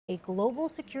a global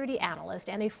security analyst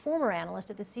and a former analyst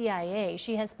at the CIA.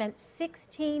 She has spent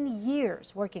 16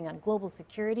 years working on global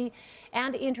security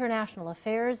and international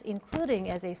affairs, including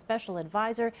as a special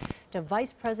advisor to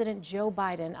Vice President Joe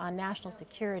Biden on national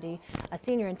security, a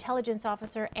senior intelligence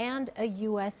officer, and a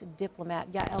U.S.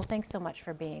 diplomat. Yael, thanks so much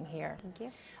for being here. Thank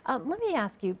you. Let me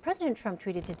ask you, President Trump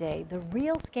tweeted today, the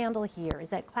real scandal here is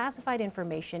that classified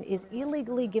information is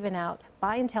illegally given out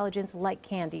by intelligence like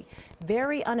candy.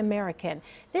 Very un-American.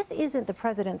 This isn't the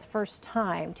president's first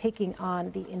time taking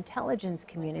on the intelligence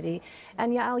community.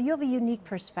 And Yael, you have a unique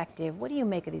perspective. What do you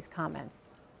make of these comments?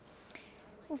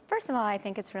 Well, first of all, I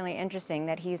think it's really interesting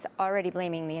that he's already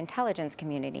blaming the intelligence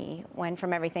community when,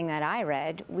 from everything that I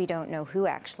read, we don't know who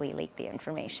actually leaked the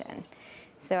information.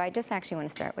 So I just actually want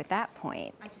to start with that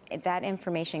point. That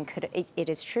information it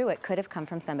is true, it could have come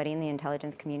from somebody in the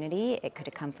intelligence community. It could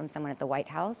have come from someone at the White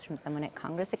House, from someone at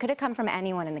Congress. It could have come from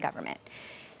anyone in the government.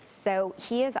 So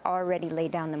he has already laid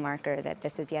down the marker that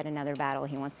this is yet another battle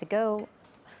he wants to go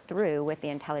through with the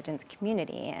intelligence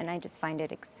community. And I just find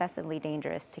it excessively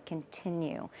dangerous to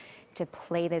continue to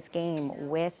play this game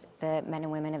with the men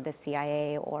and women of the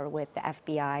CIA or with the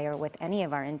FBI or with any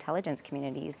of our intelligence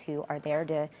communities who are there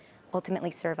to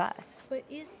ultimately serve us. But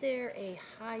is there a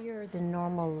higher than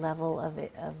normal level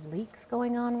of leaks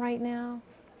going on right now?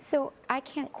 So I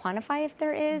can't quantify if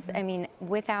there is. I mean,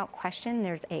 without question,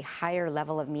 there's a higher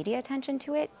level of media attention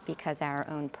to it because our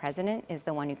own president is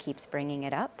the one who keeps bringing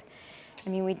it up. I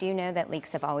mean, we do know that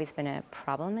leaks have always been a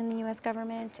problem in the U.S.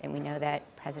 government, and we know that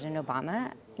President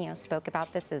Obama, spoke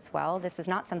about this as well. This is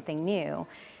not something new,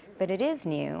 but it is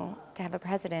new to have a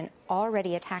president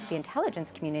already attack the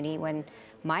intelligence community when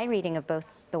my reading of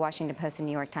both the Washington Post and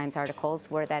New York Times articles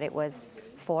were that it was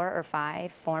 4 or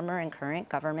 5 former and current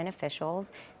government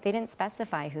officials. They didn't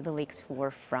specify who the leaks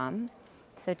were from.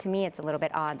 So to me, it's a little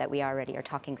bit odd that we already are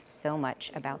talking so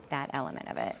much about that element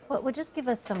of it. Well, just give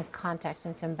us some context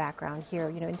and some background here.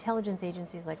 Intelligence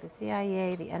agencies like the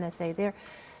CIA, the NSA, they're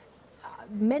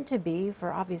meant to be,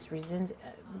 for obvious reasons,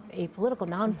 apolitical,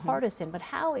 nonpartisan. But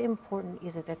how important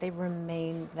is it that they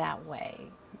remain that way?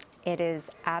 It is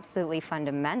absolutely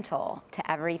fundamental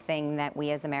to everything that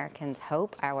we as Americans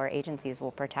hope our agencies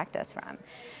will protect us from.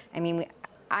 I mean,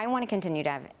 I want to continue to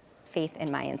have faith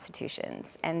in my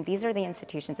institutions. And these are the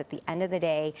institutions at the end of the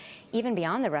day, even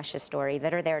beyond the Russia story,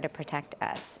 that are there to protect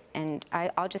us. And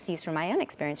I'll just use from my own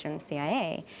experience from the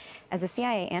CIA. As a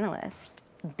CIA analyst,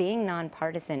 being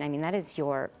nonpartisan, I mean, that is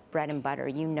your bread and butter.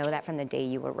 You know that from the day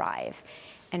you arrive.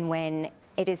 And when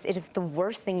it is the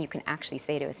worst thing you can actually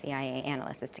say to a CIA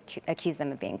analyst is to accuse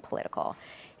them of being political.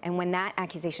 And when that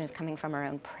accusation is coming from our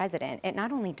own president, it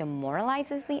not only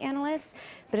demoralizes the analysts,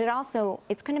 but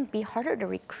it's going to be harder to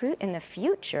recruit in the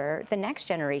future the next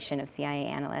generation of CIA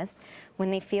analysts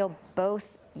when they feel both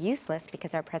useless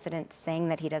because our president's saying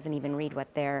that he doesn't even read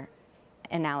what their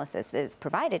analysis is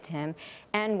provided to him,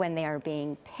 and when they are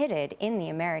being pitted in the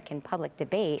American public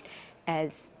debate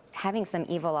as having some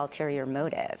evil ulterior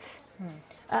motive.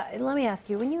 Let me ask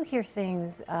you, when you hear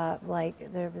things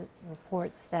like there are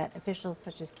reports that officials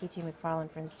such as K.T. McFarland,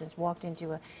 for instance, walked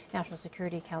into a National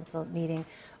Security Council meeting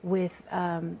with,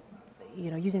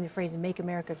 using the phrase "Make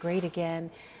America Great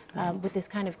Again," with this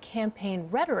kind of campaign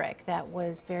rhetoric that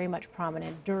was very much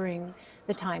prominent during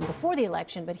the time before the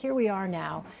election. But here we are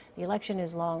now. The election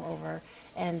is long over,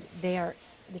 and the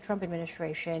Trump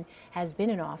administration has been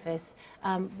in office.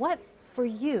 What, for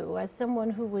you, as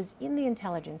someone who was in the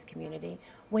intelligence community,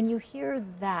 when you hear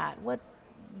that, what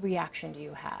reaction do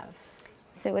you have?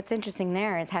 So what's interesting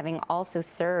there is having also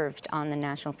served on the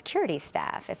national security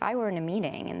staff. If I were in a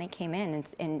meeting and they came in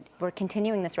and we're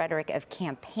continuing this rhetoric of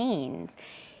campaigns,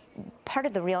 part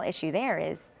of the real issue there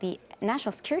is the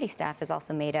national security staff is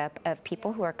also made up of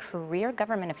people who are career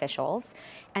government officials,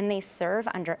 and they serve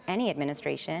under any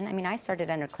administration. I mean, I started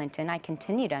under Clinton, I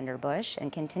continued under Bush,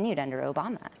 and continued under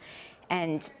Obama.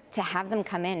 And to have them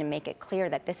come in and make it clear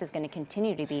that this is going to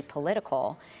continue to be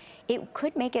political, it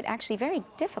could make it actually very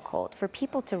difficult for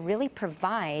people to really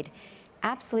provide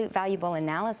absolute valuable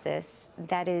analysis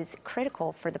that is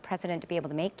critical for the president to be able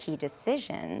to make key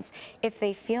decisions if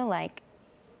they feel like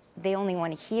they only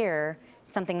want to hear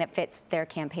something that fits their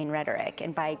campaign rhetoric.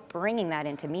 And by bringing that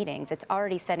into meetings, it's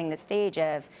already setting the stage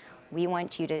of, we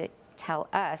want you to tell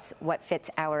us what fits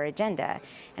our agenda.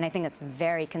 And I think that's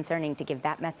very concerning to give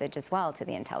that message as well to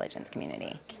the intelligence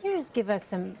community. Can you just give us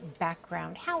some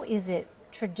background? How is it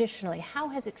traditionally, how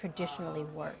has it traditionally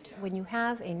worked when you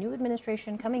have a new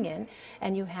administration coming in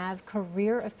and you have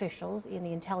career officials in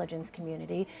the intelligence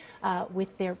community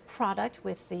with their product,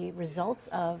 with the results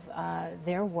of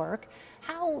their work?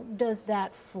 How does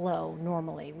that flow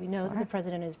normally? We know that the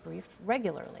president is briefed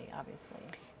regularly, obviously.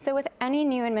 So with any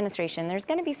new administration, there's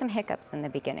going to be some hiccups in the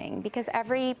beginning because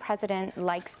every president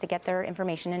likes to get their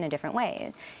information in a different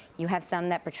way. You have some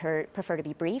that prefer to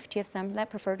be briefed. You have some that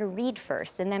prefer to read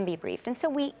first and then be briefed. And so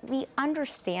we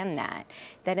understand that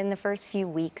in the first few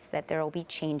weeks that there will be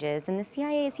changes, and the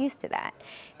CIA is used to that.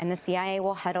 And the CIA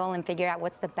will huddle and figure out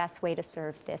what's the best way to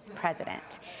serve this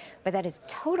president. But that is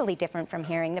totally different from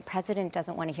hearing the president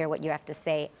doesn't want to hear what you have to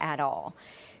say at all.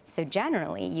 So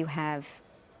generally, you have,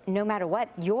 no matter what,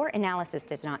 your analysis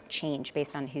does not change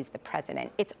based on who's the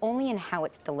president. It's only in how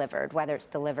it's delivered, whether it's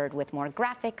delivered with more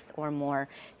graphics or more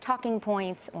talking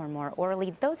points or more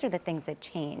orally. Those are the things that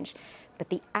change. But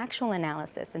the actual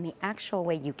analysis and the actual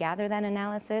way you gather that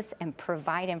analysis and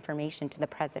provide information to the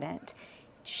president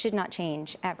should not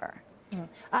change ever.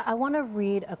 I want to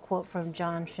read a quote from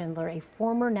John Schindler, a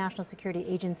former National Security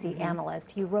Agency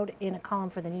analyst. He wrote in a column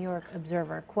for the New York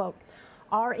Observer, quote,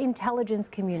 "Our intelligence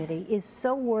community is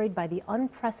so worried by the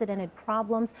unprecedented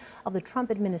problems of the Trump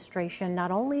administration.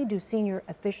 Not only do senior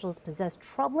officials possess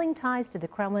troubling ties to the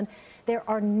Kremlin, there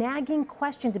are nagging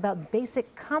questions about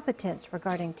basic competence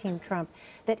regarding Team Trump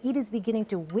that it is beginning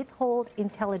to withhold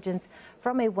intelligence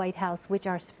from a White House which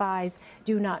our spies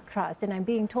do not trust." And I'm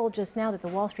being told just now that the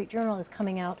Wall Street Journal is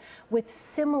coming out with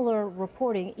similar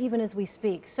reporting even as we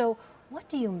speak. So what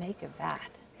do you make of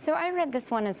that? So I read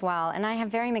this one as well, and I have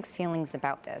very mixed feelings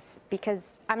about this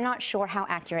because I'm not sure how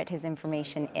accurate his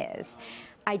information is.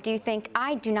 I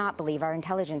do not believe our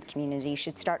intelligence community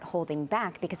should start holding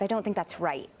back because I don't think that's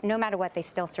right. No matter what, they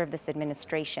still serve this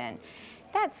administration.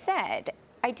 That said,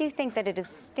 I do think that it is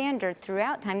standard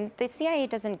throughout time. The CIA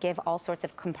doesn't give all sorts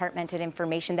of compartmented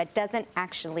information that doesn't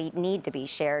actually need to be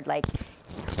shared, like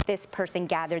this person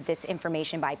gathered this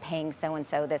information by paying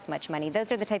so-and-so this much money.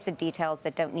 Those are the types of details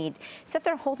that don't need. So if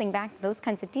they're holding back those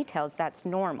kinds of details, that's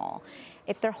normal.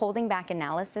 If they're holding back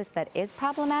analysis, that is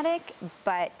problematic.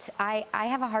 But I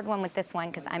have a hard one with this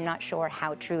one because I'm not sure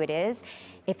how true it is.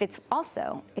 If it's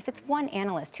one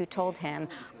analyst who told him,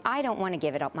 I don't want to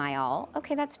give it up my all,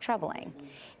 okay, that's troubling.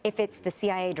 If it's the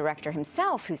CIA director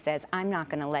himself who says, I'm not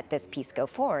going to let this piece go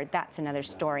forward, that's another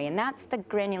story. And that's the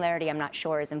granularity I'm not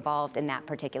sure is involved in that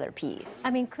particular piece.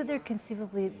 I mean, could there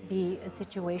conceivably be a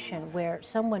situation where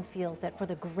someone feels that for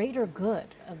the greater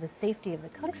good of the safety of the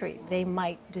country, they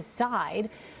might decide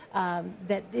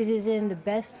that it is in the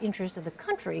best interest of the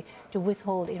country to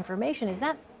withhold information? Is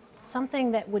that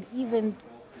something that would even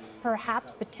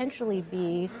perhaps potentially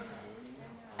be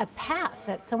a path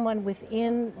that someone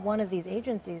within one of these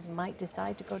agencies might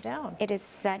decide to go down? It is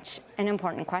such an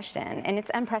important question, and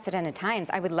it's unprecedented times.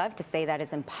 I would love to say that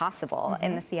is impossible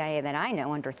in the CIA that I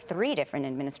know under 3 different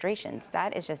administrations.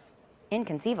 That is just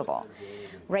inconceivable.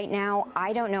 Right now,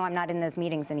 I don't know, I'm not in those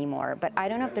meetings anymore, but I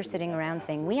don't know if they're sitting around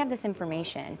saying, we have this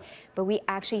information, but we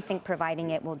actually think providing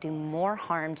it will do more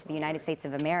harm to the United States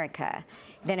of America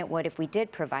than it would if we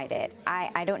did provide it.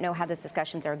 I don't know how those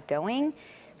discussions are going,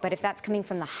 but if that's coming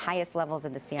from the highest levels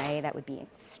of the CIA, that would be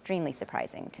extremely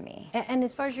surprising to me. And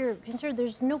as far as you're concerned,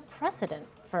 there's no precedent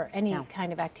for any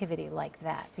kind of activity like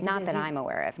that? Not that I'm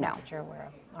aware of, no. Not that you're aware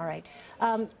of. All right.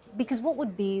 Because what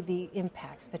would be the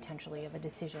impacts potentially of a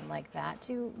decision like that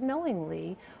to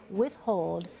knowingly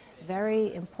withhold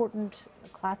very important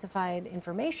classified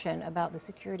information about the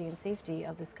security and safety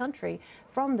of this country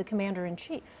from the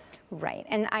commander-in-chief? Right,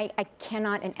 and I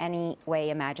cannot in any way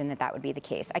imagine that that would be the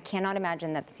case. I cannot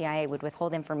imagine that the CIA would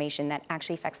withhold information that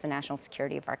actually affects the national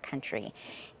security of our country.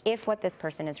 If what this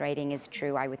person is writing is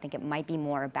true, I would think it might be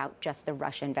more about just the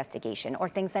Russia investigation or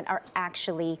things that are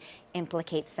actually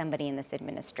implicate somebody in this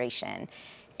administration.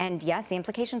 And yes, the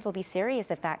implications will be serious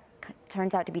if that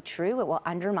turns out to be true. It will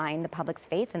undermine the public's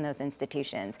faith in those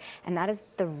institutions. And that is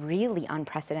the really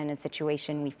unprecedented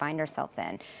situation we find ourselves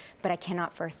in. But I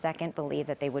cannot for a second believe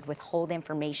that they would withhold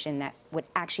information that would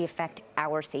actually affect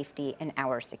our safety and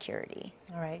our security.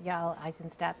 All right, Yael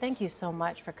Eisenstadt, thank you so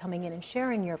much for coming in and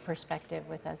sharing your perspective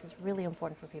with us. It's really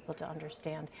important for people to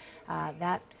understand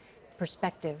that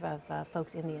perspective of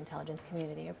folks in the intelligence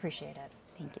community. Appreciate it.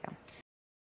 Thank you.